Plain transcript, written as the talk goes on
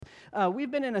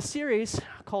We've been in a series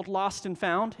called Lost and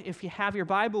Found. If you have your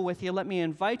Bible with you, let me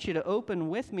invite you to open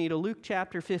with me to Luke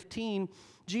chapter 15.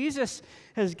 Jesus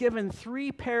has given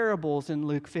three parables in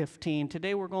Luke 15.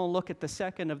 Today we're going to look at the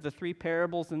second of the three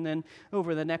parables, and then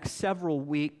over the next several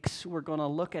weeks we're going to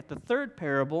look at the third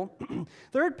parable.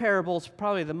 Third parable is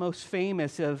probably the most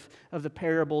famous of the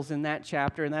parables in that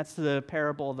chapter, and that's the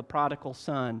parable of the prodigal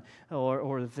son,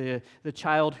 or the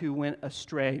child who went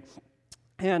astray.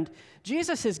 And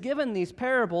Jesus has given these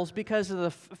parables because of the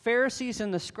Pharisees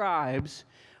and the scribes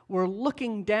were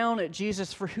looking down at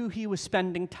Jesus for who he was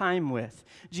spending time with.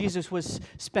 Jesus was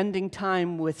spending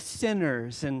time with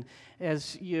sinners. And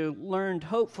as you learned,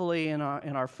 hopefully, in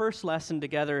our first lesson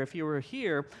together, if you were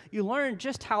here, you learned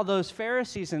just how those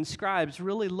Pharisees and scribes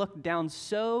really looked down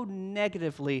so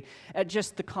negatively at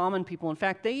just the common people. In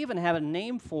fact, they even have a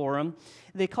name for them.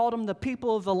 They called them the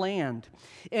people of the land.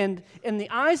 And in the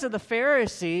eyes of the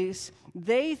Pharisees,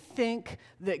 they think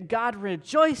that God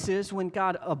rejoices when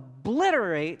God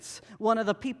obliterates one of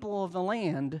the people of the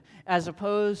land as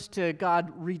opposed to God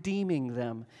redeeming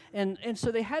them. And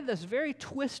so they had this very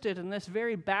twisted and this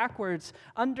very backwards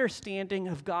understanding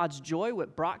of God's joy,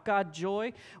 what brought God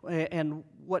joy, and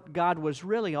what God was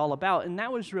really all about. And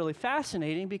that was really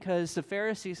fascinating because the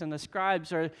Pharisees and the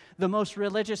scribes are the most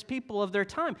religious people of their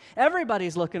time.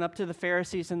 Everybody's looking up to the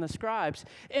Pharisees and the scribes.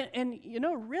 And you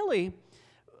know, really,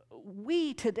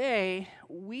 we today,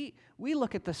 we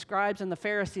look at the scribes and the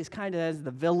Pharisees kind of as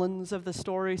the villains of the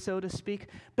story, so to speak.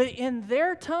 But in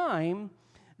their time,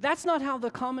 that's not how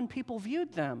the common people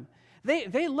viewed them.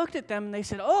 They looked at them and they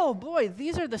said, oh boy,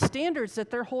 these are the standards that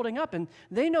they're holding up, and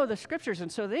they know the scriptures,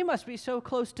 and so they must be so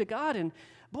close to God, and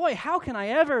boy, how can I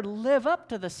ever live up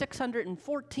to the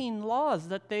 614 laws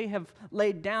that they have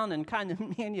laid down and kind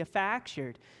of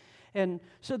manufactured? And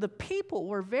so the people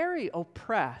were very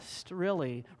oppressed,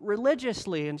 really,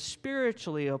 religiously and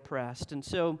spiritually oppressed. And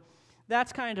so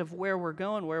that's kind of where we're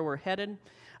going, where we're headed.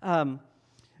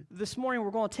 This morning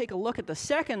we're going to take a look at the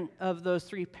second of those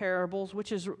three parables,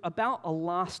 which is about a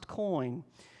lost coin.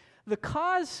 The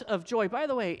cause of joy, by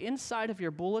the way, inside of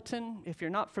your bulletin, if you're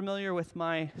not familiar with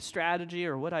my strategy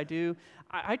or what I do,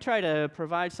 I try to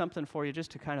provide something for you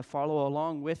just to kind of follow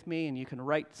along with me, and you can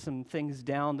write some things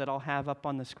down that I'll have up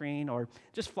on the screen, or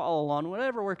just follow along,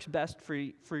 whatever works best for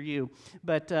you.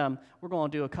 But we're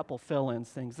going to do a couple fill-ins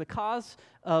things. The cause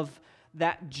of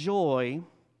that joy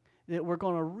that we're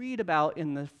going to read about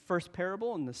in the first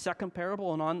parable, in the second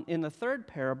parable, and in the third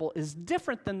parable is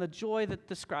different than the joy that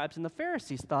the scribes and the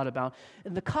Pharisees thought about.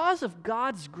 And the cause of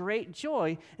God's great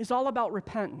joy is all about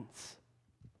repentance.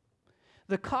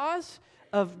 The cause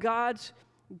of God's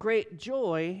great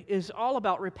joy is all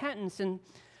about repentance. And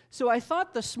so I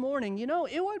thought this morning, you know,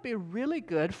 it would be really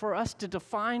good for us to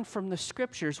define from the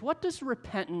scriptures, what does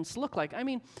repentance look like? I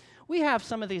mean, we have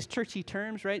some of these churchy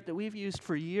terms, right, that we've used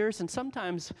for years, and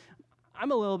sometimes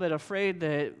I'm a little bit afraid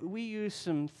that we use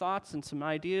some thoughts and some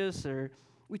ideas, or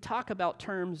we talk about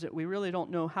terms that we really don't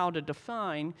know how to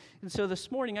define. And so this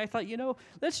morning I thought, you know,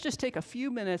 let's just take a few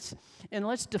minutes and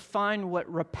let's define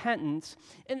what repentance,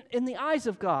 in the eyes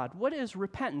of God, what is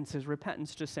repentance? Is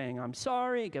repentance just saying, I'm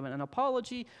sorry, giving an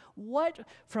apology? What,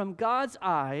 from God's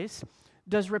eyes,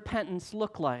 does repentance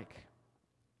look like?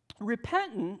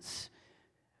 Repentance,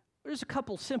 there's a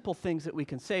couple simple things that we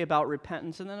can say about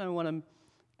repentance, and then I want to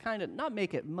kind of not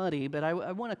make it muddy, but I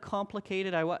want to complicate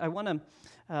it. I want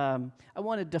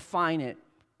to define it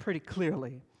pretty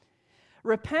clearly.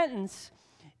 Repentance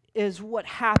is what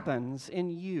happens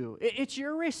in you. It's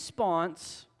your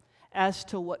response as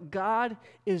to what God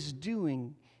is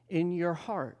doing in your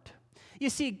heart. You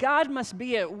see, God must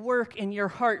be at work in your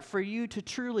heart for you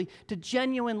to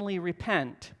genuinely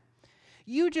repent.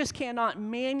 You just cannot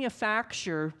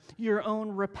manufacture your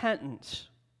own repentance.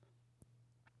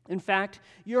 In fact,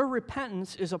 your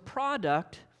repentance is a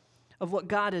product of what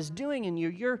God is doing in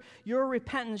you. Your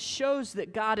repentance shows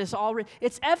that God is already,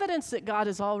 it's evidence that God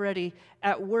is already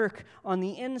at work on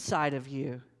the inside of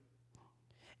you.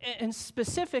 And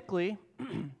specifically,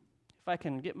 if I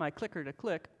can get my clicker to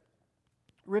click,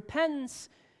 repentance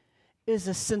is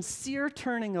a sincere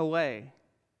turning away.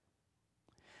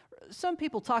 Some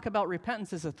people talk about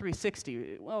repentance as a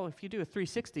 360. Well, if you do a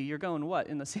 360, you're going what?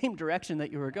 In the same direction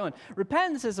that you were going.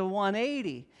 Repentance is a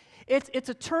 180. It's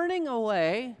a turning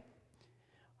away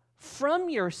from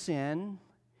your sin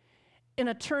and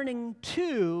a turning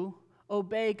to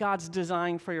obey God's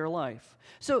design for your life.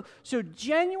 So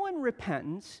genuine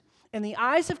repentance in the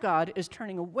eyes of God is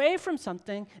turning away from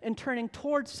something and turning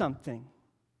towards something.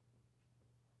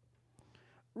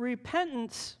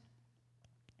 Repentance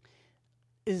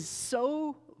is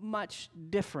so much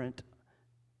different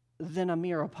than a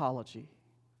mere apology.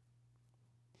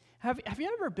 Have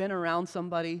you ever been around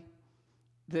somebody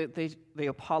that they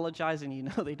apologize and you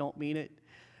know they don't mean it?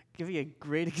 I'll give you a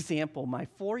great example. My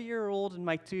 4-year-old and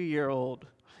my 2-year-old.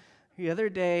 The other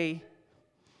day,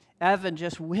 Evan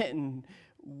just went and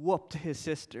whooped his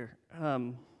sister.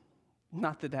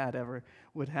 Not that ever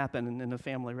would happen in a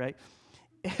family, right?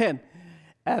 And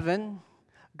Evan,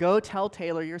 go tell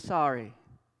Taylor you're sorry.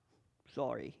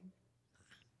 Sorry.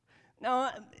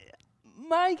 Now,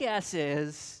 my guess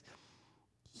is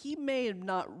he may have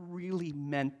not really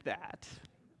meant that.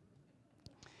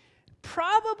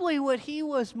 Probably what he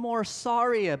was more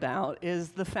sorry about is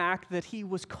the fact that he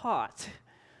was caught,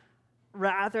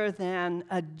 rather than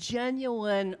a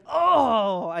genuine,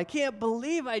 oh, I can't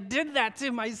believe I did that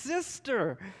to my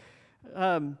sister.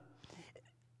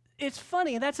 It's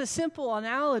funny, that's a simple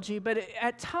analogy, but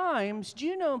at times, do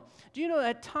you know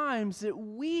at times that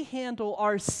we handle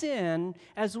our sin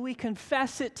as we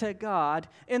confess it to God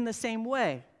in the same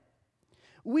way?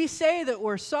 We say that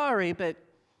we're sorry, but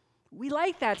we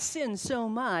like that sin so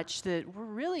much that we're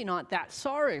really not that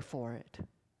sorry for it.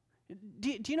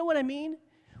 Do you know what I mean?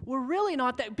 We're really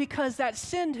not that, because that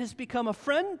sin has become a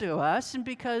friend to us, and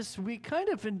because we kind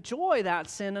of enjoy that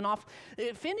sin. And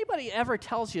if anybody ever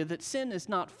tells you that sin is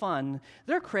not fun,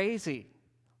 they're crazy,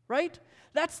 right?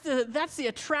 That's the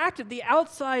attractive, the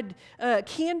outside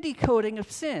candy coating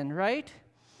of sin, right?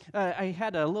 I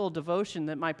had a little devotion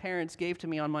that my parents gave to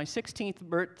me on my 16th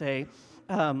birthday.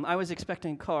 I was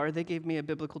expecting a car. They gave me a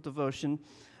biblical devotion.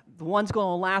 The one's going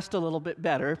to last a little bit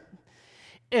better.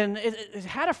 And it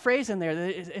had a phrase in there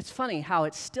that it's funny how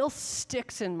it still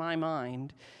sticks in my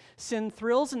mind. Sin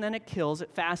thrills and then it kills,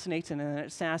 it fascinates and then it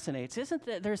assassinates. Isn't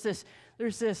that there's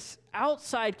this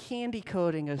outside candy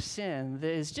coating of sin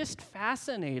that is just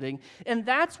fascinating. And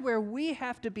that's where we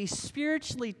have to be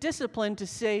spiritually disciplined to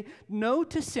say no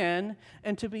to sin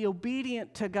and to be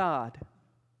obedient to God.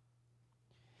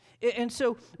 And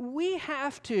so we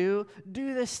have to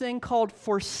do this thing called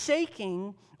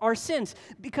forsaking our sins,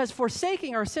 because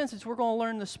forsaking our sins, as we're going to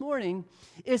learn this morning,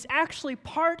 is actually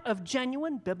part of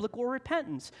genuine biblical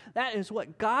repentance. That is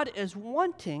what God is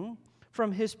wanting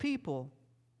from his people.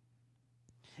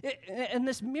 And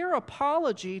this mere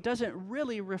apology doesn't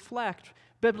really reflect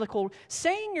biblical.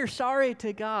 Saying you're sorry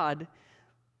to God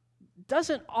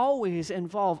doesn't always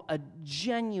involve a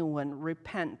genuine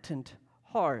repentant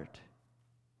heart.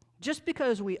 Just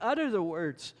because we utter the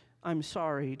words, I'm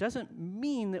sorry, doesn't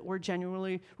mean that we're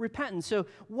genuinely repentant. So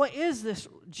what is this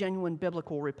genuine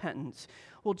biblical repentance?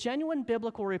 Well, genuine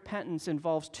biblical repentance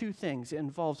involves two things. It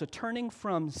involves a turning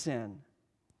from sin.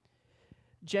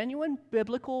 Genuine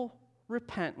biblical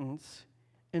repentance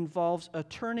involves a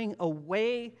turning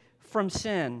away from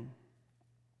sin.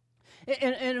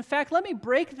 And in fact, let me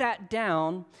break that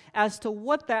down as to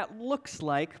what that looks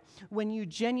like when you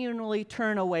genuinely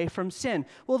turn away from sin.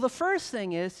 Well, the first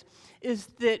thing is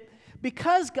that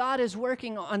because God is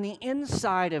working on the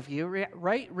inside of you,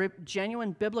 right?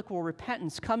 Genuine biblical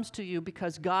repentance comes to you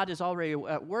because God is already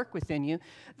at work within you.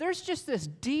 There's this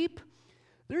deep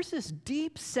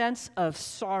sense of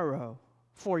sorrow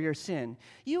for your sin.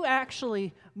 You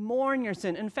actually mourn your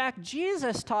sin. In fact,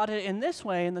 Jesus taught it in this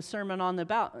way in the Sermon on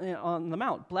the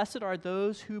Mount. Blessed are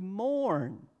those who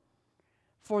mourn,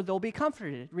 for they'll be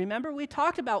comforted. Remember, we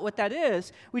talked about what that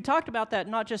is. We talked about that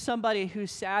not just somebody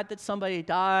who's sad that somebody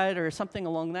died or something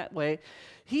along that way.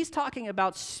 He's talking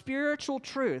about spiritual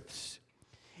truths.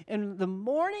 And the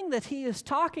mourning that he is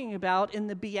talking about in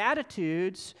the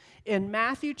Beatitudes in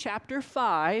Matthew chapter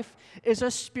 5 is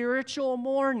a spiritual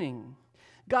mourning.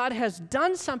 God has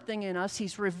done something in us.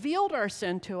 He's revealed our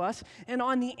sin to us. And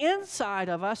on the inside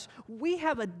of us, we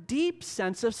have a deep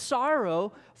sense of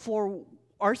sorrow for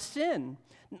our sin.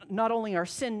 Not only our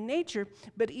sin nature,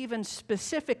 but even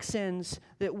specific sins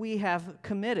that we have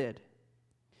committed.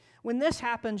 When this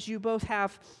happens, you both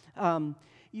have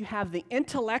the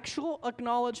intellectual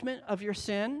acknowledgement of your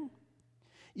sin.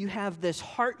 You have this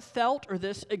heartfelt or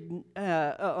this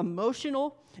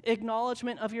emotional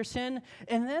acknowledgement of your sin,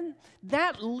 and then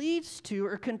that leads to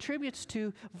or contributes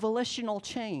to volitional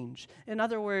change. In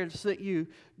other words, that you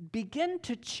begin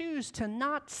to choose to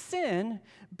not sin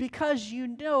because you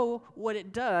know what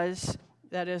it does.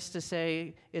 That is to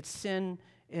say, it's sin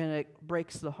and it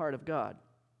breaks the heart of God.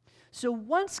 So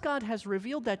once God has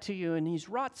revealed that to you and he's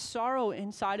wrought sorrow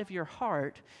inside of your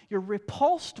heart, you're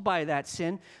repulsed by that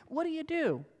sin, what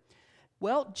do?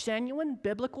 Well, genuine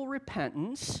biblical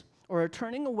repentance or a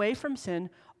turning away from sin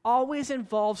always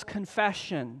involves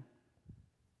confession.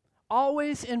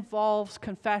 Always involves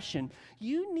confession.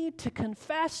 You need to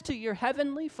confess to your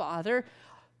heavenly Father,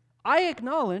 I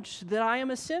acknowledge that I am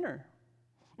a sinner.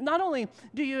 Not only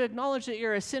do you acknowledge that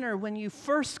you're a sinner when you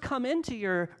first come into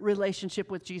your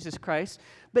relationship with Jesus Christ,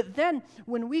 but then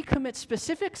when we commit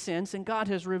specific sins and God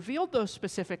has revealed those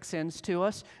specific sins to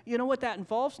us, you know what that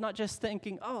involves? Not just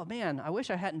thinking, oh man, I wish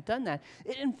I hadn't done that.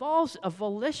 It involves a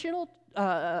volitional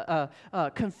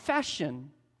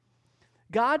confession.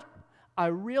 God, I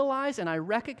realize and I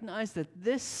recognize that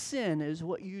this sin is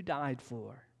what you died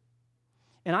for.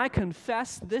 And I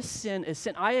confess this sin is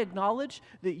sin. I acknowledge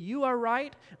that you are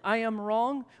right, I am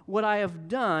wrong. What I have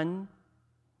done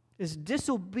is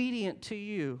disobedient to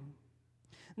you.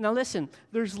 Now listen,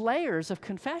 there's layers of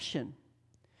confession.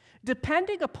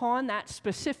 Depending upon that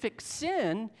specific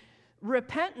sin,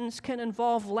 repentance can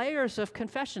involve layers of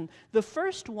confession. The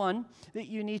first one that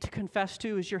you need to confess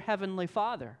to is your Heavenly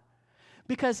Father.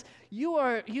 Because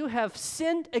you have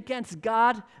sinned against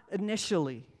God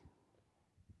initially.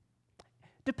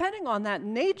 Depending on that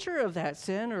nature of that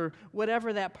sin or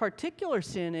whatever that particular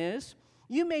sin is,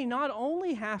 you may not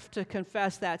only have to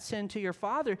confess that sin to your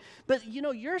Father, but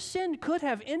your sin could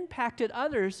have impacted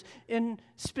others in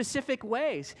specific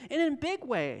ways and in big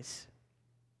ways.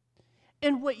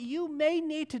 And what you may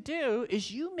need to do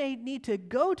is you may need to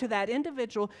go to that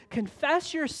individual,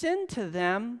 confess your sin to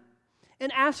them,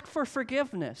 and ask for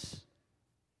forgiveness.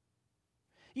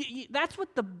 That's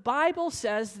what the Bible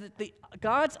says, that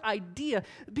God's idea,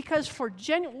 because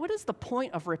what is the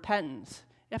point of repentance?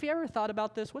 Have you ever thought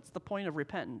about this? What's the point of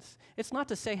repentance? It's not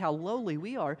to say how lowly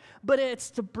we are, but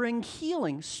it's to bring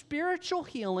healing, spiritual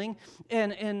healing,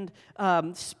 and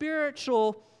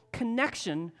spiritual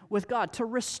connection with God, to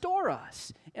restore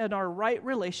us in our right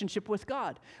relationship with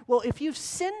God. Well, if you've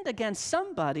sinned against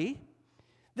somebody,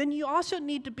 then you also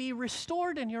need to be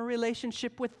restored in your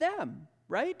relationship with them,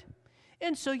 right?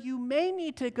 And so you may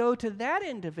need to go to that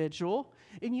individual,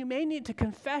 and you may need to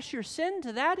confess your sin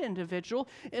to that individual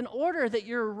in order that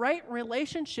your right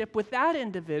relationship with that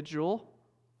individual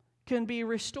can be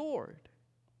restored.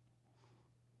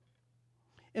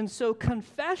 And so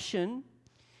confession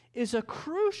is a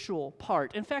crucial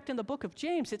part. In fact, in the book of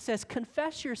James, it says,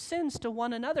 confess your sins to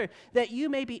one another, that you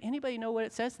may be, anybody know what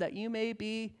it says? That you may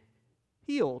be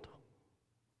healed.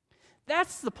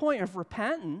 That's the point of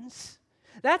repentance.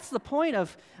 That's the point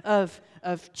of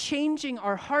changing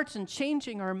our hearts and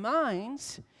changing our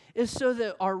minds, is so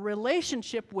that our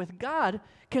relationship with God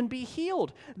can be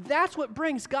healed. That's what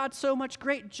brings God so much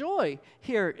great joy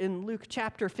here in Luke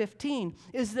chapter 15,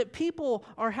 is that people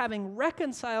are having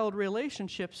reconciled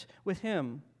relationships with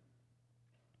Him.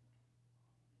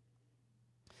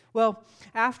 Well,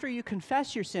 after you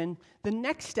confess your sin, the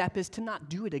next step is to not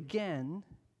do it again,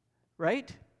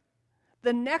 right?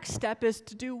 The next step is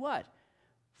to do what?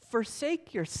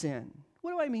 Forsake your sin.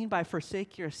 What do I mean by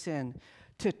forsake your sin?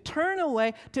 To turn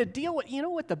away, to deal with,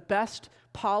 what the best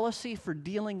policy for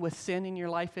dealing with sin in your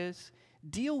life is?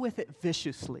 Deal with it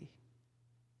viciously.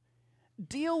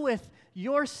 Deal with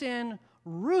your sin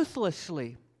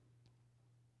ruthlessly.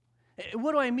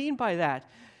 What do I mean by that?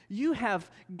 You have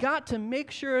got to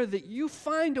make sure that you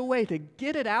find a way to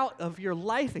get it out of your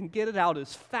life and get it out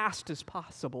as fast as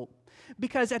possible.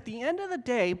 Because at the end of the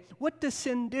day, what does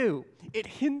sin do? It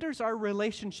hinders our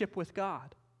relationship with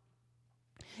God.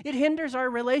 It hinders our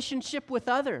relationship with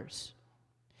others.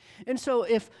 And so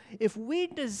if we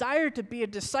desire to be a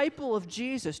disciple of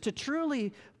Jesus, to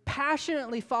truly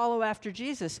passionately follow after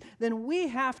Jesus, then we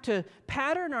have to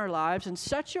pattern our lives in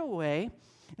such a way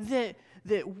that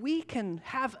we can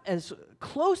have as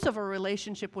close of a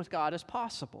relationship with God as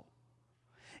possible.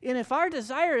 And if our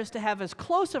desire is to have as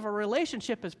close of a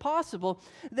relationship as possible,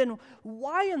 then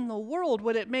why in the world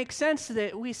would it make sense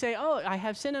that we say, oh, I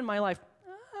have sin in my life,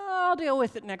 I'll deal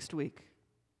with it next week?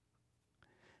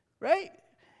 Right?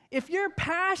 If your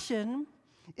passion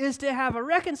is to have a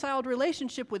reconciled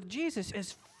relationship with Jesus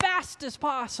as fast as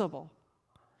possible,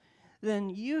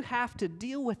 then you have to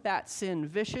deal with that sin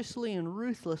viciously and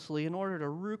ruthlessly in order to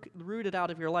root it out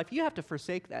of your life. You have to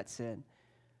forsake that sin.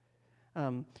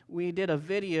 We did a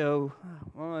video,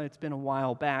 it's been a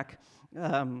while back,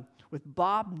 with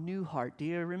Bob Newhart. Do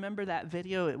you remember that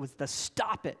video? It was the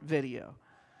Stop It video.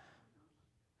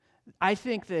 I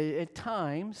think that at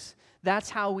times, that's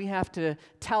how we have to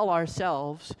tell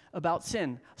ourselves about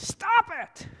sin. Stop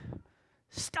it!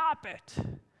 Stop it!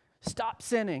 Stop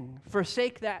sinning.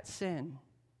 Forsake that sin.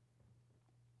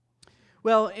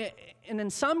 Well, and in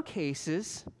some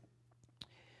cases,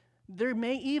 there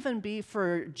may even be,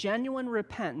 for genuine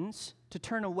repentance, to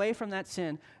turn away from that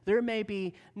sin, there may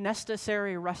be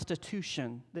necessary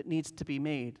restitution that needs to be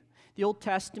made. The Old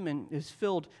Testament is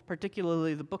filled,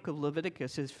 particularly the book of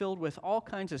Leviticus, is filled with all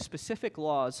kinds of specific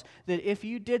laws that if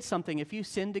you did something, if you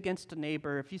sinned against a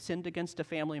neighbor, if you sinned against a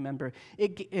family member,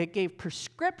 it gave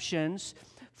prescriptions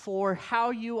for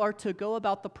how you are to go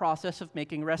about the process of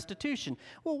making restitution.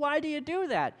 Well, why do you do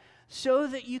that? So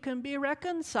that you can be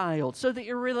reconciled, so that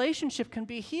your relationship can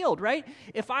be healed, right?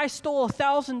 If I stole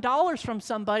 $1,000 from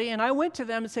somebody and I went to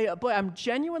them and say, boy, I'm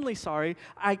genuinely sorry,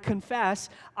 I confess,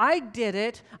 I did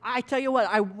it, I tell you what,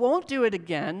 I won't do it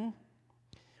again,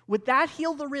 would that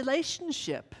heal the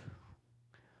relationship?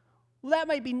 Well, that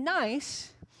might be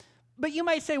nice, but you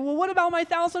might say, well, what about my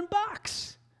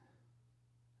 $1,000?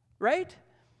 Right?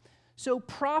 So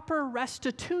proper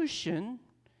restitution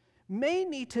may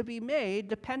need to be made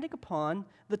depending upon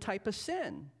the type of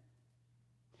sin.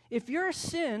 If your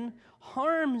sin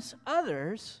harms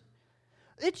others,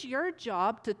 it's your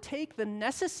job to take the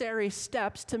necessary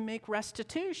steps to make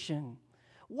restitution.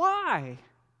 Why?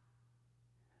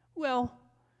 Well,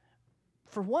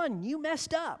 for one, you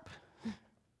messed up.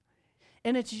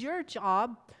 And it's your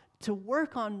job to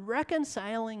work on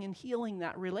reconciling and healing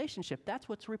that relationship. That's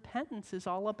what repentance is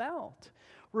all about.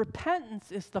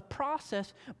 Repentance is the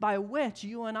process by which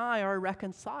you and I are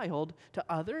reconciled to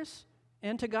others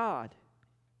and to God.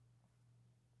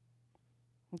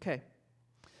 Okay.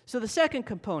 So the second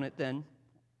component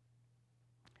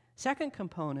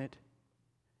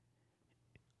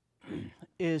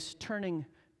is turning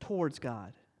towards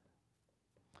God.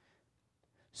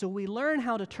 So we learn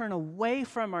how to turn away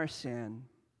from our sin.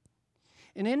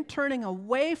 And in turning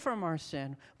away from our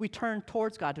sin, we turn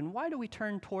towards God. And why do we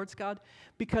turn towards God?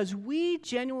 Because we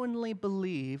genuinely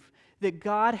believe that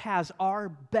God has our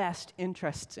best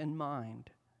interests in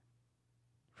mind.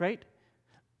 Right?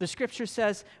 The scripture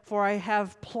says, "For I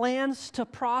have plans to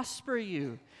prosper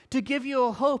you, to give you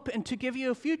a hope and to give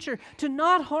you a future, to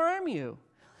not harm you."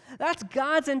 That's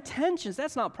God's intentions.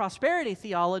 That's not prosperity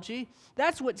theology.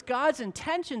 That's what God's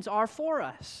intentions are for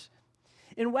us.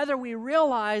 And whether we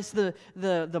realize the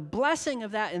blessing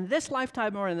of that in this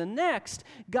lifetime or in the next,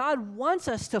 God wants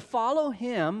us to follow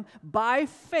Him by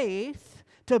faith,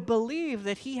 to believe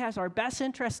that He has our best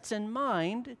interests in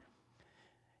mind,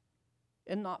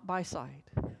 and not by sight.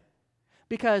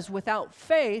 Because without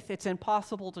faith, it's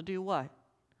impossible to do what?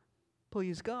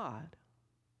 Please God.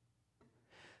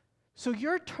 So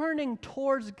your turning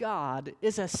towards God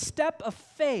is a step of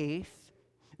faith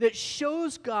that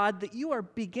shows God that you are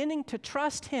beginning to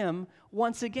trust Him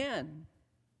once again.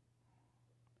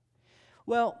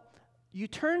 Well, you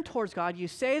turn towards God, you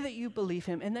say that you believe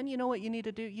Him, and then you know what you need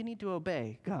to do? You need to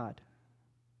obey God.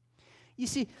 You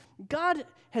see, God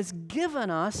has given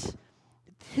us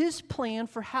His plan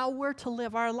for how we're to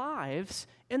live our lives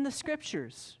in the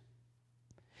Scriptures.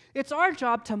 It's our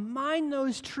job to mine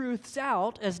those truths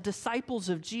out as disciples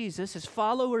of Jesus, as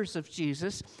followers of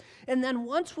Jesus, and then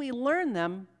once we learn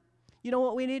them, you know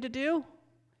what we need to do?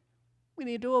 We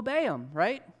need to obey them,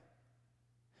 right?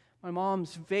 My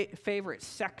mom's favorite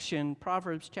section,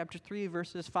 Proverbs chapter 3,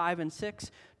 verses 5 and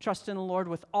 6, trust in the Lord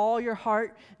with all your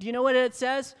heart. Do you know what it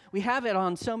says? We have it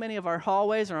on so many of our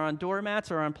hallways or on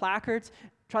doormats or on placards.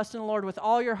 Trust in the Lord with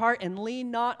all your heart and lean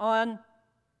not on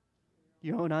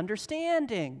your own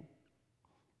understanding.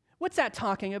 What's that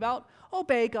talking about?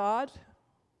 Obey God.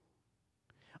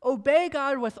 Obey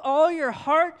God with all your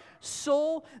heart,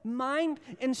 soul, mind,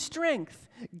 and strength.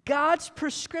 God's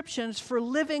prescriptions for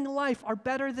living life are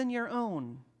better than your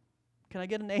own. Can I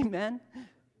get an amen?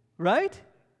 Right?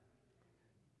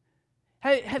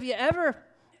 Have you ever,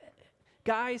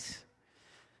 guys,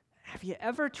 have you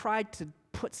ever tried to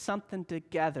put something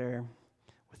together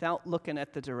without looking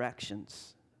at the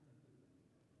directions?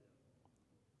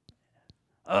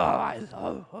 I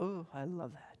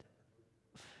love that.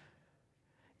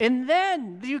 And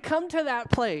then you come to that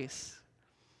place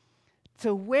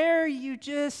to where you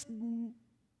just,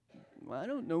 I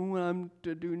don't know what I'm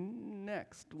to do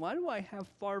next. Why do I have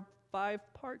 5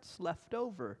 parts left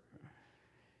over?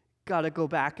 Got to go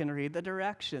back and read the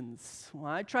directions.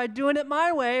 Well, I tried doing it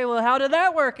my way. Well, how did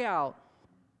that work out?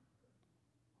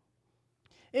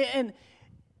 And,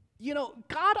 you know,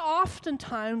 God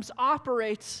oftentimes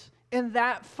operates in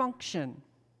that function.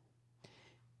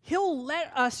 He'll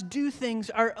let us do things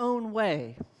our own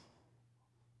way.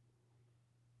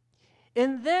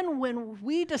 And then when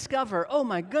we discover, oh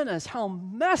my goodness, how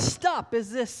messed up is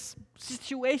this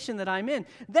situation that I'm in,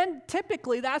 then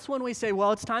typically that's when we say,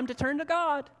 well, it's time to turn to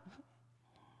God.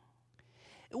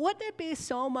 Wouldn't it be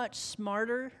so much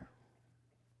smarter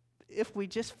if we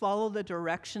just follow the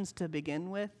directions to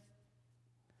begin with?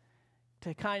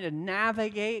 To kind of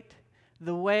navigate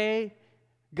the way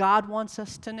God wants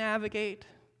us to navigate?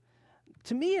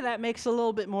 To me, that makes a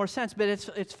little bit more sense, but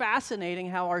it's fascinating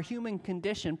how our human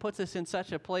condition puts us in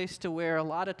such a place to where a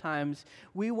lot of times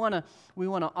we want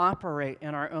to operate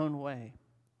in our own way.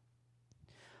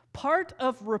 Part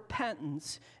of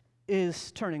repentance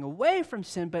is turning away from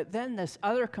sin, but then this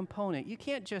other component, you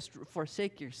can't just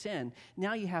forsake your sin.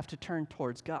 Now you have to turn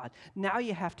towards God. Now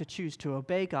you have to choose to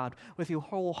obey God with your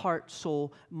whole heart,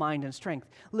 soul, mind, and strength.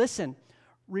 Listen,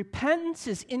 repentance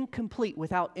is incomplete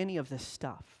without any of this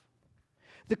stuff.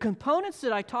 The components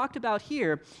that I talked about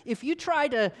here, if you try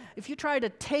to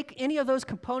take any of those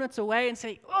components away and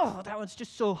say, oh, that one's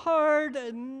just so hard,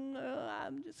 and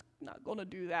I'm just not going to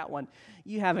do that one,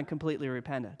 you haven't completely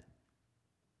repented.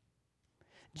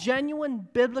 Genuine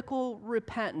biblical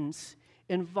repentance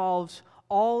involves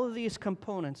all of these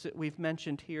components that we've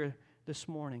mentioned here this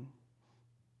morning.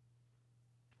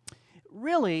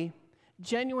 Really,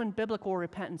 genuine biblical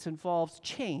repentance involves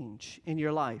change in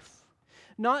your life.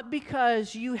 Not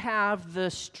because you have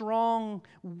the strong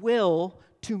will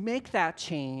to make that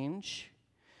change,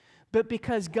 but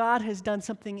because God has done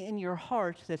something in your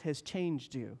heart that has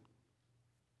changed you.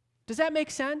 Does that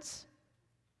make sense?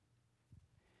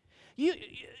 You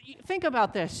think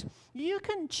about this. You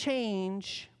can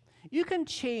change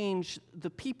the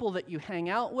people that you hang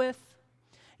out with.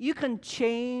 You can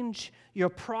change your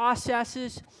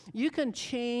processes. You can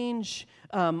change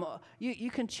you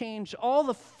can change all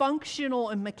the functional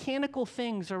and mechanical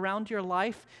things around your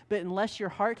life, but unless your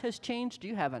heart has changed,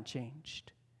 you haven't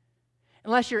changed.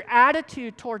 Unless your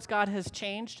attitude towards God has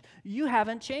changed, you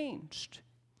haven't changed.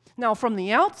 Now, from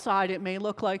the outside, it may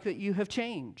look like that you have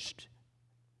changed.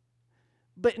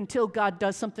 But until God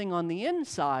does something on the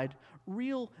inside,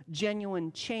 real,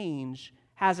 genuine change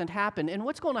hasn't happened. And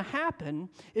what's going to happen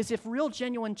is if real,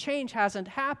 genuine change hasn't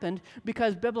happened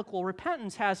because biblical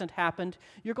repentance hasn't happened,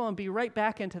 you're going to be right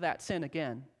back into that sin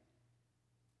again.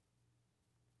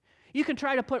 You can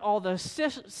try to put all the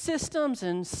systems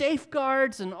and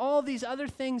safeguards and all these other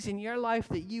things in your life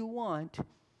that you want,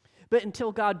 but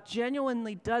until God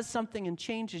genuinely does something and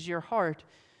changes your heart,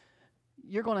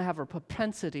 you're going to have a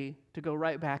propensity to go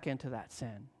right back into that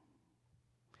sin.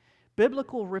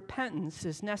 Biblical repentance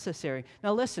is necessary.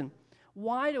 Now listen,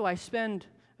 why do I spend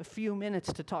a few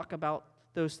minutes to talk about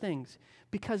those things?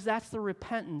 Because that's the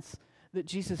repentance that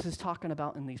Jesus is talking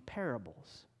about in these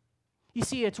parables. You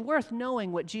see, it's worth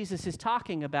knowing what Jesus is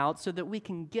talking about so that we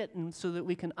can get and so that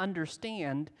we can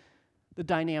understand the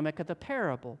dynamic of the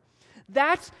parable.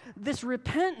 This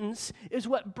repentance is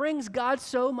what brings God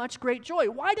so much great joy.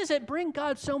 Why does it bring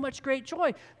God so much great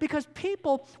joy? Because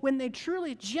people, when they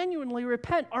truly, genuinely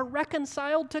repent, are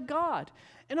reconciled to God.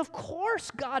 And of course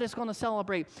God is going to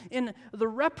celebrate. And the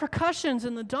repercussions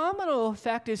and the domino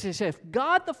effect is as if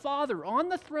God the Father on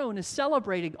the throne is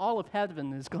celebrating, all of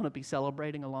heaven is going to be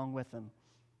celebrating along with him.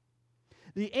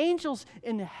 The angels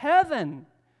in heaven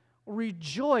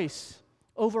rejoice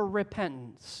over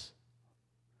repentance.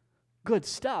 Good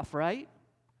stuff, right?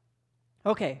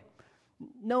 Okay,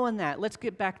 knowing that, let's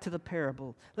get back to the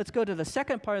parable. Let's go to the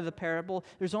second part of the parable.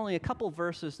 There's only a couple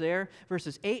verses there,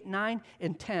 verses 8, 9,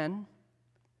 and 10.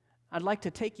 I'd like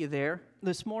to take you there.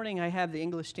 This morning I have the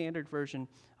English Standard Version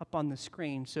up on the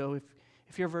screen, so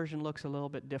if your version looks a little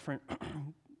bit different,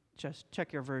 just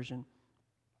check your version.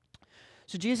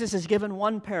 So Jesus has given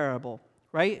one parable,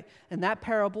 right? And that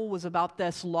parable was about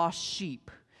this lost sheep.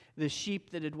 The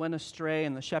sheep that had went astray,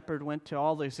 and the shepherd went to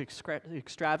all these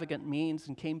extravagant means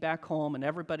and came back home, and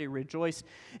everybody rejoiced.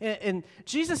 And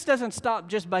Jesus doesn't stop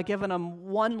just by giving them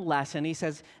one lesson. He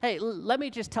says, hey, let me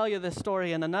just tell you this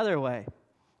story in another way.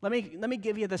 Let me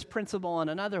give you this principle in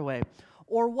another way.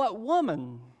 Or what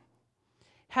woman,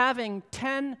 having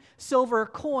 10 silver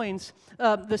coins,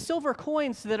 the silver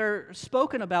coins that are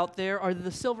spoken about there are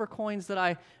the silver coins that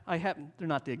I have. They're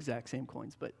not the exact same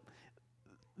coins, but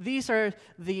these are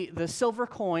the silver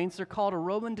coins. They're called a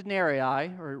Roman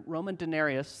denarii, or Roman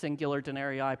denarius, singular,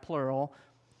 denarii, plural.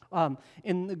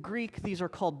 In the Greek, these are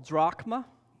called drachma.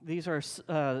 These are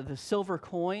the silver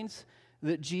coins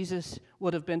that Jesus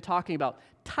would have been talking about.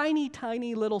 Tiny,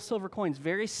 tiny little silver coins,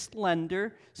 very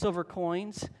slender silver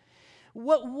coins.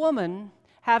 What woman,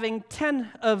 having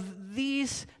 10 of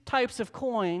these types of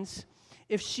coins,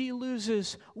 if she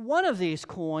loses one of these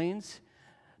coins,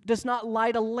 does not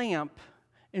light a lamp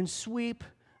and sweep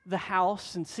the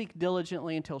house and seek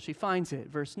diligently until she finds it?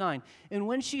 Verse 9. And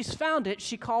when she's found it,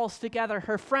 she calls together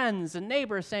her friends and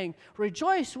neighbors, saying,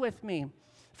 rejoice with me,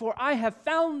 for I have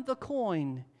found the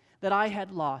coin that I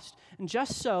had lost. And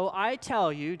just so, I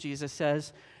tell you, Jesus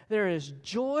says, there is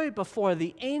joy before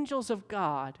the angels of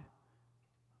God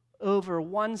over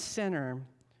one sinner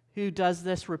who does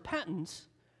this repentance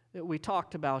that we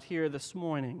talked about here this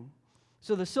morning.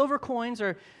 So the silver coins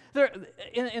are, they're,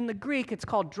 in the Greek it's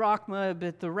called drachma,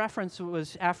 but the reference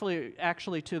was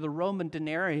actually to the Roman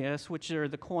denarius, which are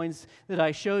the coins that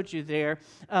I showed you there.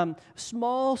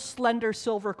 Small, slender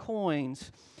silver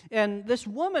coins. And this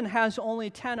woman has only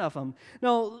 10 of them.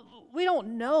 Now, we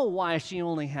don't know why she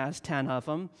only has 10 of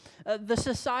them. The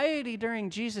society during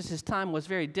Jesus' time was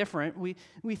very different.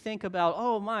 We think about,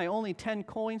 oh my, only 10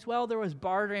 coins. Well, there was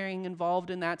bartering involved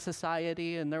in that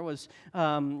society, and there was,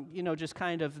 just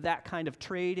kind of that kind of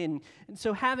trade. And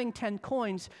so having 10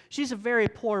 coins, she's a very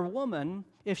poor woman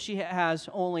if she has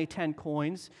only 10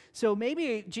 coins. So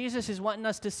maybe Jesus is wanting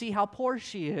us to see how poor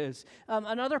she is.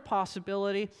 Another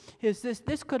possibility is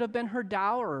this could have been her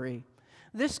dowry.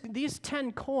 These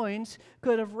 10 coins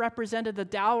could have represented the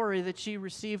dowry that she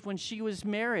received when she was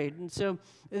married. And so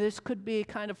this could be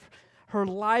kind of her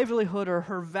livelihood or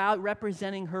her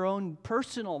representing her own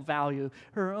personal value,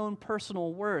 her own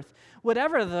personal worth.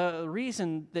 Whatever the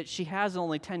reason that she has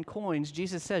only 10 coins,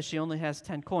 Jesus says she only has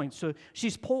 10 coins. So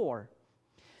she's poor.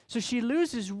 So she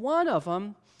loses one of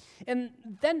them, and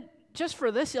then just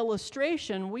for this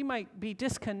illustration, we might be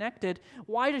disconnected.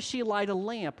 Why does she light a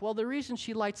lamp? Well, the reason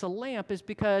she lights a lamp is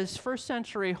because first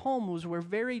century homes were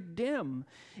very dim.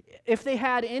 If they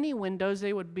had any windows,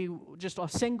 they would be just a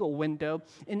single window,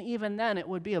 and even then it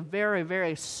would be a very,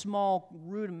 very small,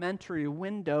 rudimentary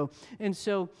window. And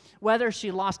so whether she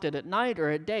lost it at night or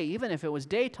at day, even if it was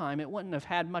daytime, it wouldn't have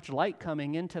had much light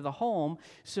coming into the home,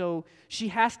 so she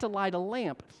has to light a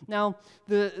lamp. Now,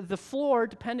 the floor,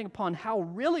 depending upon how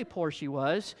really poor she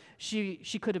was, she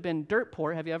could have been dirt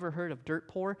poor. Have you ever heard of dirt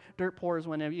poor? Dirt poor is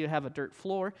whenever you have a dirt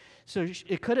floor. So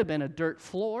it could have been a dirt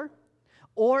floor,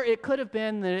 or it could have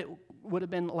been that it would have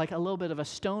been like a little bit of a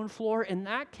stone floor. In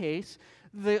that case,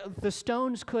 the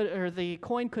stones the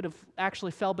coin could have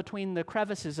actually fell between the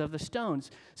crevices of the stones.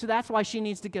 So that's why she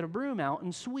needs to get a broom out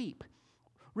and sweep.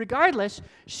 Regardless,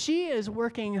 she is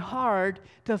working hard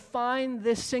to find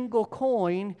this single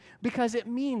coin because it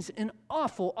means an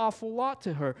awful, awful lot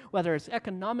to her. Whether it's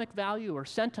economic value or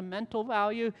sentimental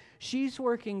value, she's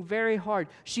working very hard.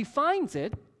 She finds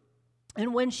it,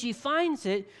 and when she finds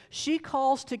it, she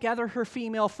calls together her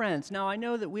female friends. Now, I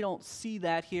know that we don't see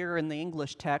that here in the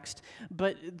English text,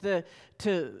 but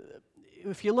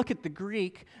if you look at the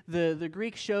Greek, the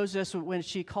Greek shows us when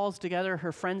she calls together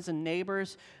her friends and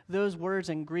neighbors, those words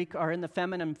in Greek are in the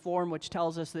feminine form, which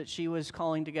tells us that she was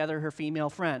calling together her female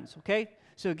friends, okay?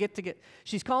 So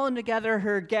she's calling together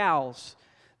her gals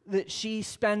that she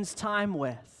spends time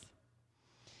with.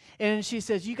 And she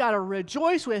says, you got to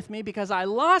rejoice with me because I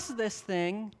lost this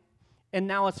thing and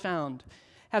now it's found.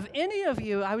 Have any of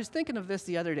you, I was thinking of this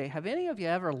the other day, have any of you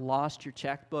ever lost your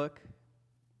checkbook?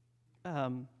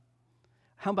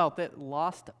 How about that?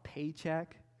 Lost a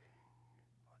paycheck?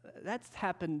 That's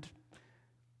happened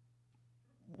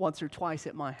once or twice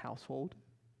at my household.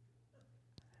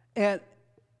 And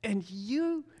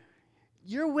you're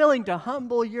willing to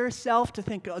humble yourself to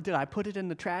think, oh, did I put it in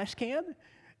the trash can?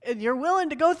 And you're willing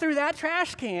to go through that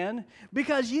trash can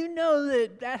because you know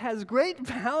that has great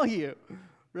value,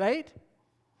 right?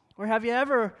 Or have you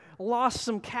ever lost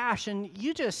some cash and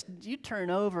you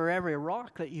turn over every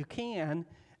rock that you can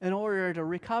in order to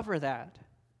recover that?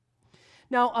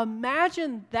 Now,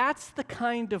 imagine that's the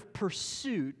kind of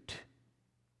pursuit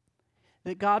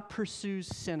that God pursues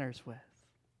sinners with.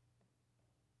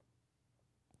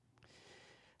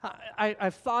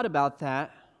 I've thought about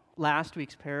that, last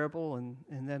week's parable and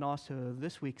then also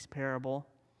this week's parable.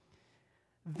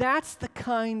 That's the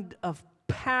kind of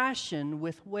passion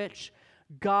with which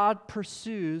God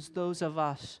pursues those of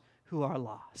us who are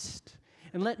lost.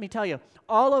 And let me tell you,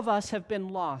 all of us have been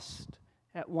lost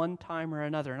at one time or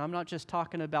another. And I'm not just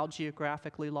talking about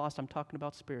geographically lost, I'm talking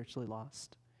about spiritually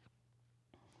lost.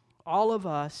 All of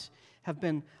us have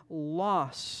been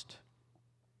lost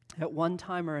at one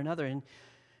time or another. And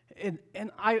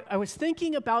I was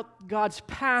thinking about God's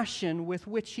passion with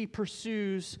which He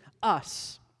pursues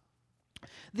us.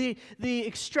 The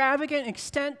extravagant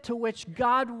extent to which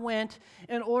God went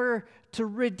in order to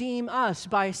redeem us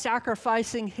by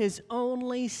sacrificing His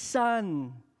only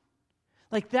Son.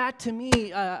 Like that to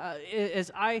me, as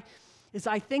I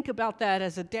think about that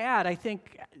as a dad, I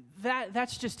think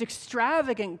that's just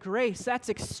extravagant grace. That's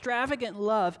extravagant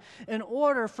love in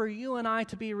order for you and I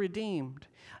to be redeemed.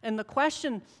 And the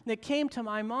question that came to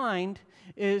my mind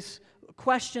is a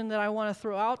question that I want to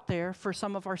throw out there for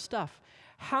some of our stuff.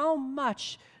 How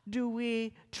much do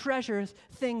we treasure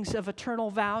things of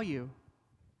eternal value?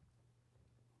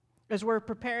 As we're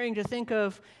preparing to think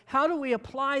of how do we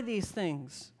apply these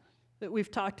things that we've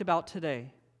talked about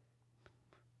today?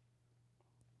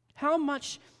 How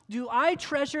much Do I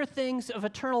treasure things of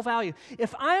eternal value?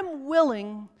 If I'm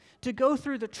willing to go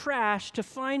through the trash to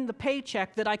find the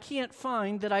paycheck that I can't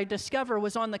find, that I discover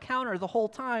was on the counter the whole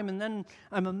time, and then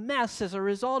I'm a mess as a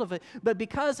result of it, but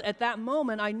because at that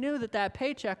moment I knew that that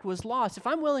paycheck was lost, if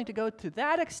I'm willing to go to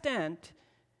that extent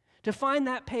to find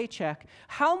that paycheck,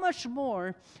 how much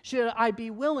more should I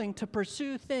be willing to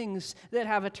pursue things that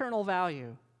have eternal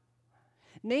value?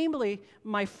 Namely,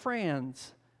 my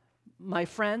friends, my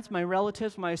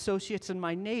relatives, my associates, and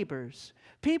my neighbors.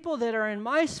 People that are in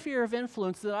my sphere of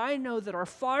influence that I know that are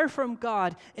far from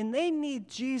God and they need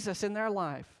Jesus in their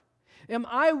life. Am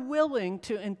I willing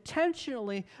to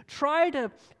intentionally try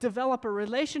to develop a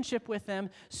relationship with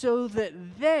them so that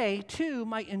they too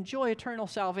might enjoy eternal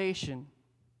salvation?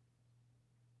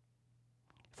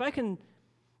 If I can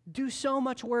do so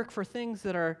much work for things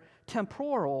that are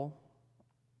temporal,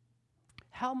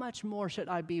 how much more should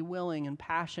I be willing and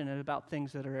passionate about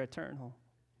things that are eternal?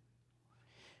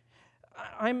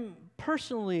 I'm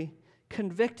personally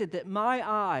convicted that my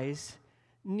eyes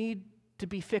need to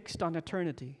be fixed on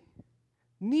eternity.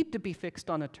 Need to be fixed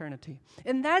on eternity.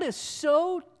 And that is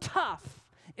so tough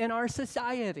in our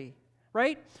society,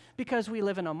 right? Because we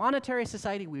live in a monetary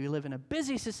society, we live in a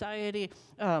busy society.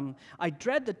 I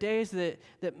dread the days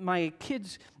that my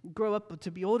kids grow up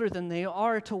to be older than they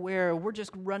are, to where we're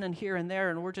just running here and there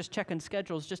and we're just checking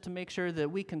schedules just to make sure that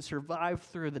we can survive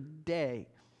through the day.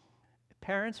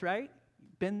 Parents, right?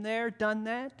 Been there, done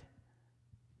that.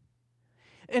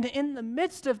 And in the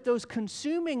midst of those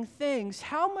consuming things,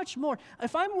 how much more?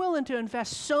 If I'm willing to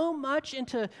invest so much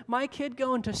into my kid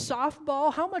going to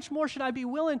softball, how much more should I be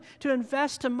willing to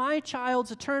invest to my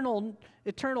child's eternal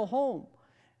home?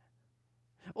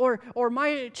 Or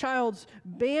my child's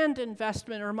band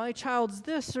investment, or my child's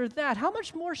this or that? How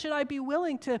much more should I be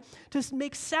willing to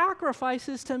make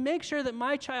sacrifices to make sure that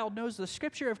my child knows the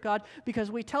Scripture of God?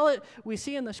 Because we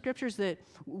see in the Scriptures that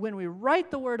when we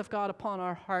write the Word of God upon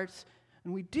our hearts,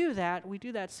 and we do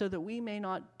that so that we may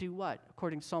not do what?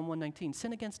 According to Psalm 119,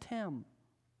 sin against Him.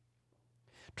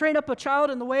 Train up a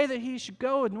child in the way that he should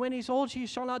go, and when he's old, he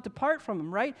shall not depart from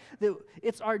him, right? That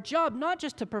it's our job not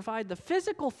just to provide the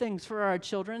physical things for our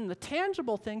children, the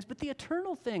tangible things, but the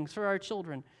eternal things for our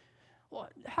children. Well,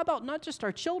 how about not just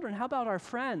our children? How about our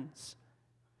friends?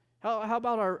 How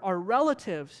about our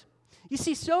relatives? You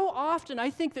see, so often I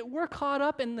think that we're caught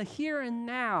up in the here and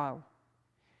now,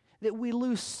 that we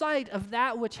lose sight of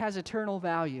that which has eternal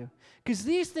value. Because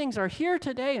these things are here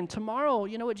today, and tomorrow,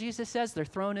 you know what Jesus says? They're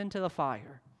thrown into the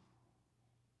fire.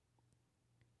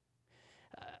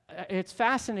 It's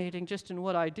fascinating just in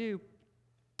what I do.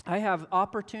 I have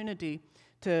opportunity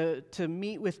to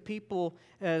meet with people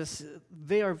as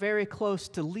they are very close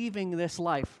to leaving this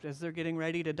life, as they're getting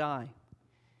ready to die.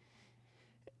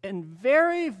 And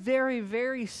very, very,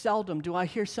 very seldom do I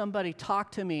hear somebody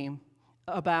talk to me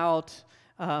about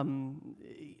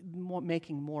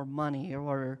making more money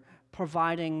or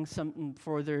providing something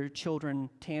for their children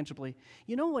tangibly.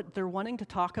 You know what they're wanting to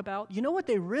talk about? You know what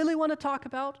they really want to talk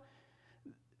about?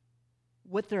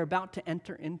 What they're about to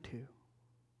enter into.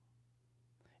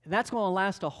 And that's going to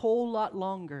last a whole lot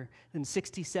longer than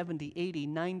 60, 70, 80,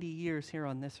 90 years here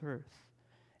on this earth.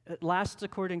 It lasts,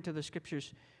 according to the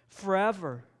Scriptures,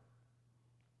 forever.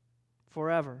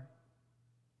 Forever.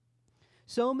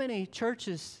 So many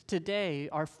churches today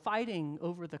are fighting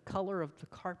over the color of the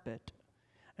carpet,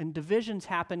 and divisions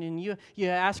happen. And you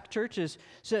ask churches.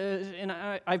 So, and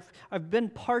I've been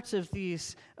parts of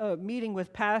these meeting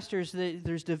with pastors.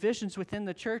 There's divisions within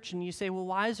the church, and you say, well,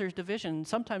 why is there division? And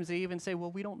sometimes they even say,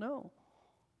 well, we don't know.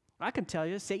 I can tell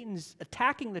you, Satan's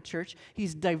attacking the church.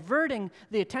 He's diverting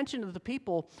the attention of the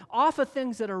people off of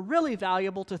things that are really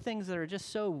valuable to things that are just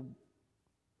so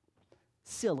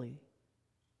silly.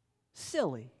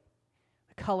 Silly.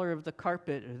 The color of the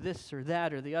carpet, or this or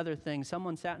that or the other thing.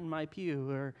 Someone sat in my pew,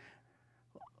 or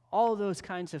all those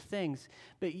kinds of things.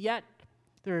 But yet,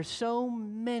 there are so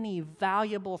many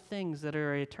valuable things that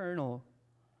are eternal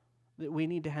that we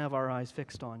need to have our eyes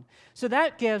fixed on. So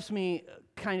that gives me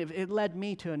it led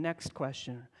me to a next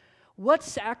question. What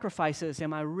sacrifices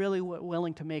am I really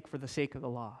willing to make for the sake of the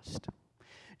lost?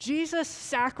 Jesus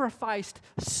sacrificed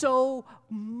so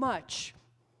much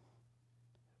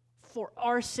for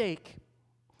our sake.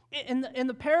 In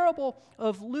the parable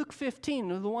of Luke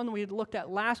 15, the one we looked at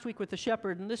last week with the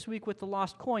shepherd and this week with the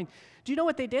lost coin, do you know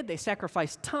what they did? They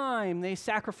sacrificed time, they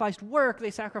sacrificed work,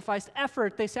 they sacrificed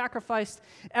effort, they sacrificed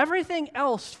everything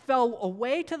else fell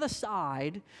away to the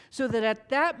side so that at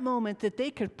that moment that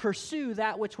they could pursue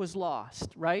that which was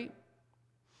lost, right?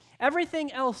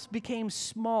 Everything else became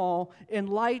small in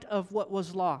light of what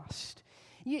was lost.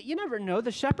 You never know.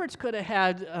 The shepherds could have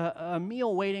had a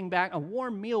meal waiting back, a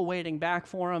warm meal waiting back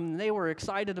for them. And they were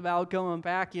excited about going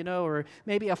back, or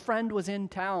maybe a friend was in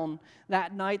town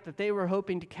that night that they were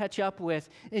hoping to catch up with,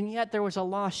 and yet there was a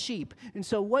lost sheep. And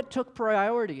so what took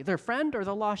priority, their friend or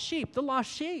the lost sheep? The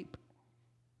lost sheep.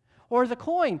 Or the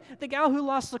coin, the gal who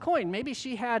lost the coin. Maybe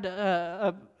she had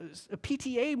a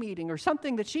PTA meeting or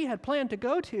something that she had planned to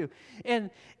go to. And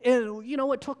you know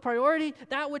what took priority?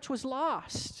 That which was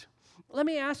lost. Let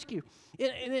me ask you,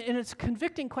 and it's a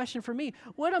convicting question for me,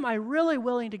 what am I really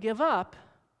willing to give up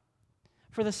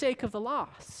for the sake of the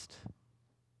lost?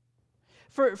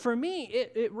 For me,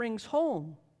 it rings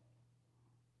home.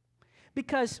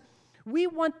 Because we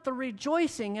want the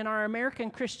rejoicing in our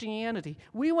American Christianity.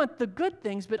 We want the good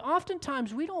things, but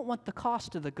oftentimes we don't want the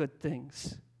cost of the good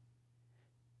things.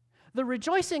 The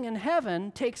rejoicing in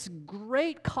heaven takes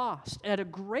great cost at a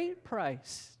great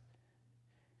price.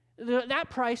 That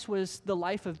price was the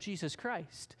life of Jesus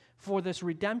Christ for this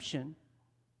redemption.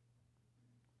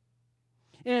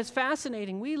 And it's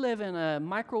fascinating. We live in a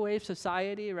microwave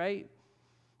society, right?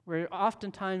 Where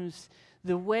oftentimes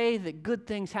the way that good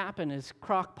things happen is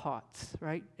crock pots,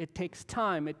 right? It takes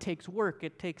time, it takes work,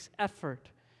 it takes effort.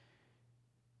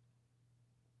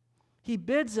 He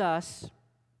bids us,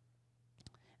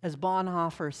 as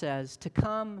Bonhoeffer says, to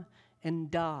come and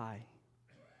die.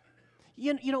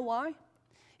 You know why?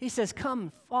 He says,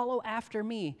 come, follow after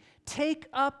me. Take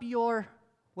up your,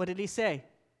 what did he say?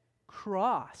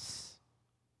 Cross.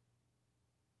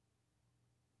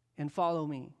 And follow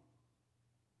me.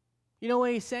 You know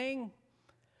what he's saying?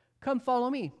 Come follow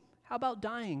me. How about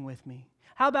dying with me?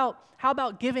 How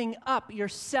about giving up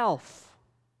yourself?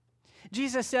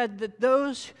 Jesus said that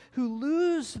those who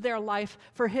lose their life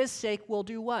for his sake will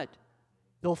do what?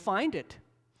 They'll find it.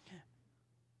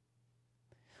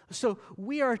 So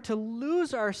we are to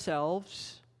lose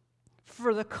ourselves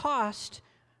for the cost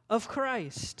of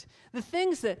Christ. The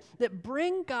things that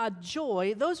bring God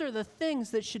joy, those are the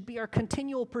things that should be our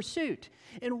continual pursuit.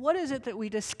 And what is it that we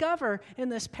discover in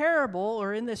this parable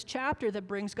or in this chapter that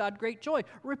brings God great joy?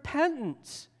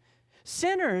 Repentance.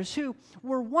 Sinners who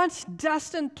were once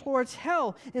destined towards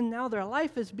hell, and now their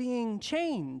life is being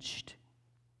changed.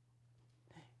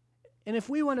 And if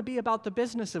we want to be about the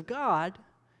business of God,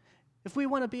 if we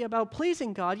want to be about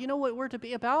pleasing God, you know what we're to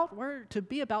be about? We're to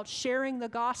be about sharing the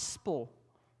gospel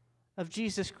of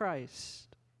Jesus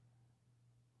Christ.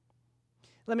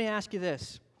 Let me ask you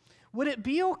this. Would it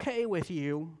be okay with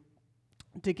you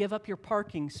to give up your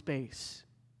parking space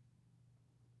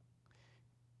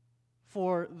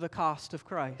for the cost of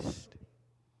Christ?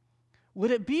 Would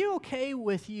it be okay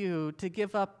with you to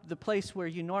give up the place where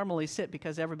you normally sit,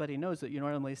 because everybody knows that you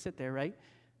normally sit there, right?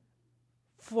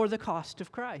 For the cost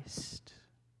of Christ?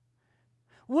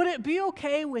 Would it be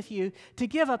okay with you to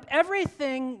give up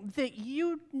everything that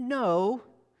you know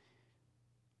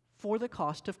for the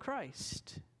cost of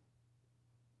Christ?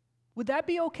 Would that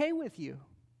be okay with you?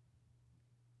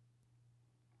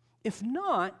 If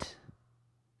not,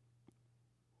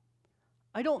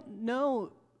 I don't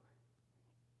know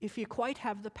if you quite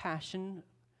have the passion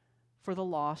for the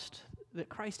lost that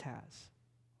Christ has.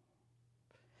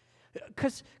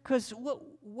 Because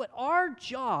what our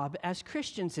job as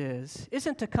Christians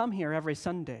isn't to come here every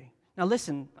Sunday. Now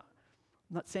listen, I'm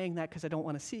not saying that because I don't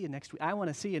want to see you next week. I want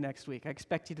to see you next week. I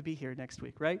expect you to be here next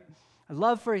week, right? I'd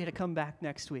love for you to come back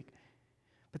next week.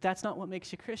 But that's not what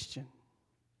makes you Christian.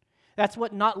 That's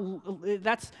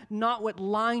not what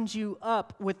lines you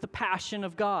up with the passion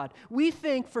of God. We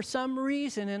think for some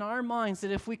reason in our minds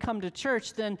that if we come to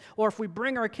church, then, or if we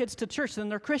bring our kids to church, then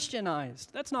they're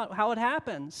Christianized. That's not how it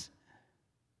happens.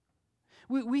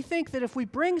 We think that if we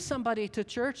bring somebody to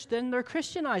church, then they're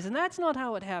Christianized, and that's not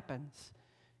how it happens.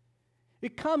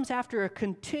 It comes after a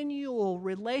continual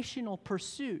relational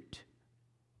pursuit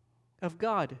of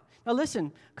God. Now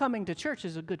listen, coming to church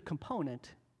is a good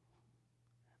component,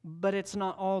 but it's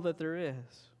not all that there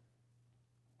is.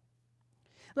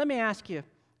 Let me ask you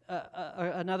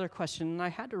another question, and I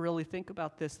had to really think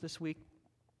about this week.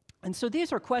 And so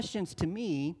these are questions to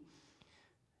me,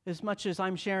 as much as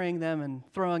I'm sharing them and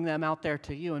throwing them out there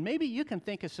to you. And maybe you can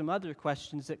think of some other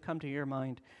questions that come to your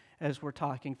mind as we're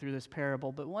talking through this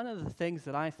parable. But one of the things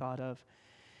that I thought of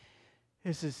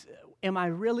is am I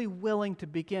really willing to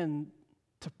begin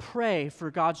to pray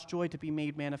for God's joy to be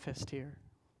made manifest here?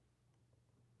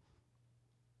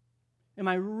 Am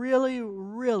I really,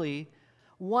 really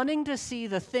wanting to see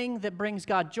the thing that brings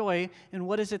God joy? And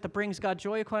what is it that brings God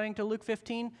joy according to Luke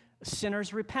 15?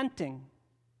 Sinners repenting.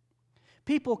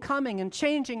 People coming and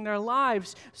changing their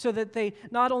lives so that they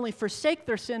not only forsake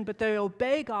their sin, but they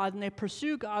obey God and they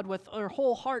pursue God with their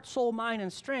whole heart, soul, mind,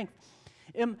 and strength.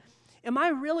 Am I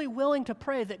really willing to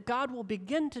pray that God will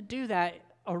begin to do that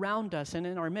around us and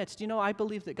in our midst? You know, I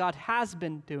believe that God has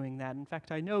been doing that. In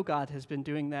fact, I know God has been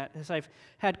doing that as I've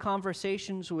had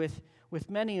conversations with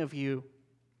many of you.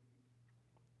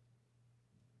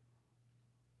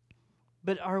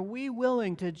 But are we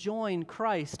willing to join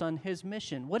Christ on his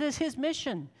mission? What is his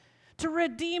mission? To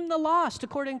redeem the lost,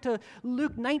 according to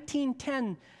Luke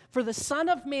 19:10. For the Son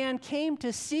of Man came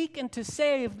to seek and to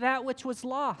save that which was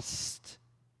lost.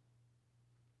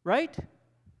 Right?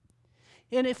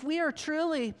 And if we are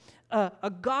truly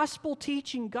a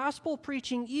gospel-teaching,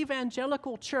 gospel-preaching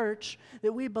evangelical church,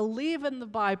 that we believe in the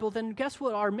Bible, then guess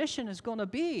what our mission is going to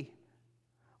be?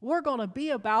 We're going to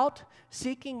be about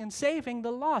seeking and saving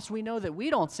the lost. We know that we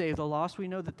don't save the lost. We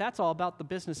know that that's all about the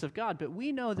business of God. But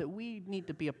we know that we need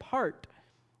to be a part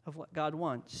of what God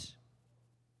wants.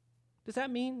 Does that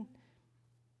mean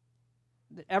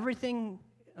that everything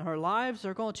in our lives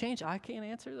are going to change? I can't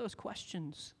answer those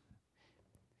questions.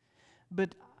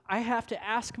 But I have to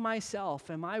ask myself,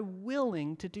 am I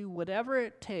willing to do whatever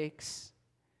it takes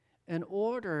in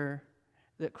order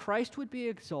that Christ would be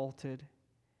exalted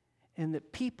and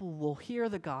that people will hear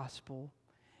the gospel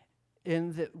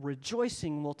and that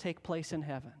rejoicing will take place in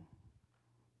heaven?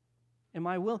 Am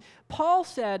I willing? Paul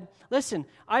said, listen,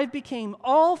 I became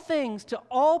all things to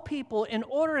all people in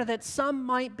order that some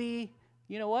might be,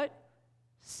 you know what?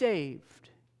 Saved.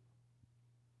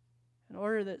 In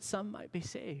order that some might be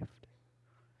saved.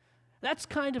 That's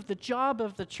kind of the job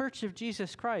of the Church of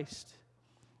Jesus Christ,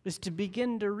 is to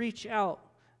begin to reach out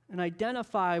and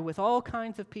identify with all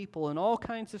kinds of people in all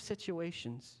kinds of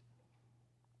situations.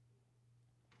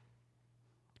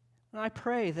 And I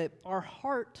pray that our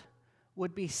heart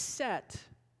would be set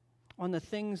on the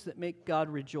things that make God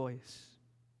rejoice.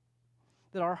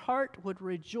 That our heart would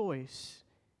rejoice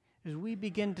as we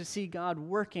begin to see God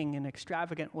working in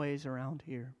extravagant ways around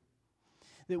here.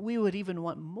 That we would even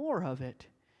want more of it,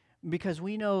 because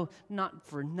we know, not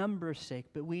for numbers' sake,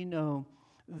 but we know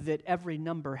that every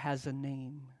number has a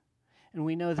name. And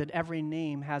we know that every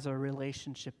name has a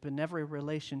relationship, and every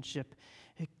relationship,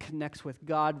 it connects with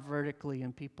God vertically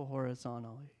and people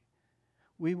horizontally.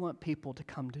 We want people to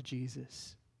come to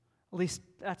Jesus. At least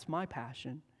that's my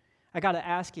passion. I got to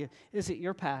ask you, is it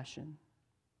your passion?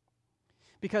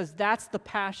 Because that's the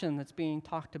passion that's being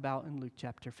talked about in Luke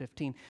chapter 15.